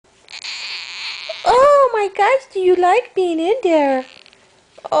my gosh, do you like being in there?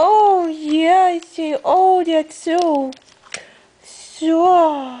 Oh, yeah, I see. Oh, that's so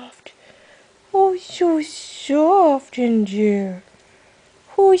soft. Oh, so soft in there.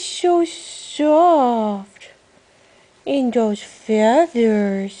 Oh, so soft. And those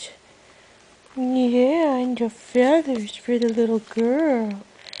feathers. Yeah, and the feathers for the little girl.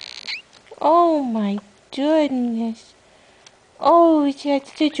 Oh, my goodness. Oh,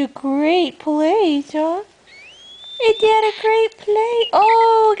 that's such a great place, huh? Is that a great place?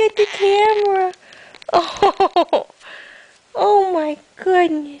 Oh, look at the camera. Oh, oh my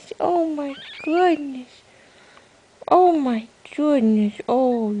goodness. Oh my goodness. Oh my goodness.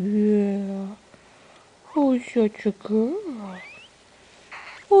 Oh yeah. Who's such a girl?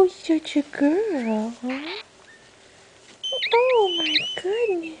 Who's such a girl, huh? Oh my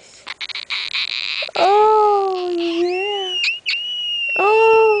goodness. Oh yeah.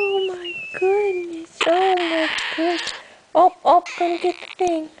 Oh my goodness. Oh my goodness. Oh, oh, gonna get the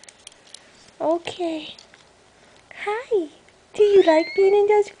thing. Okay. Hi. Do you like being in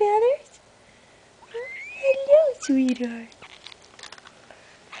those feathers? Hello, sweetheart.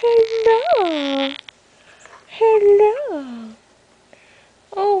 Hello. Hello.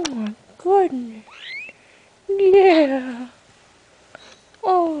 Oh my goodness. Yeah.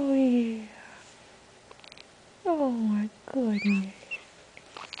 Oh yeah. Oh my goodness.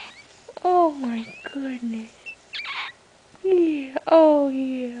 Oh my goodness. Yeah. Oh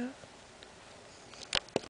yeah.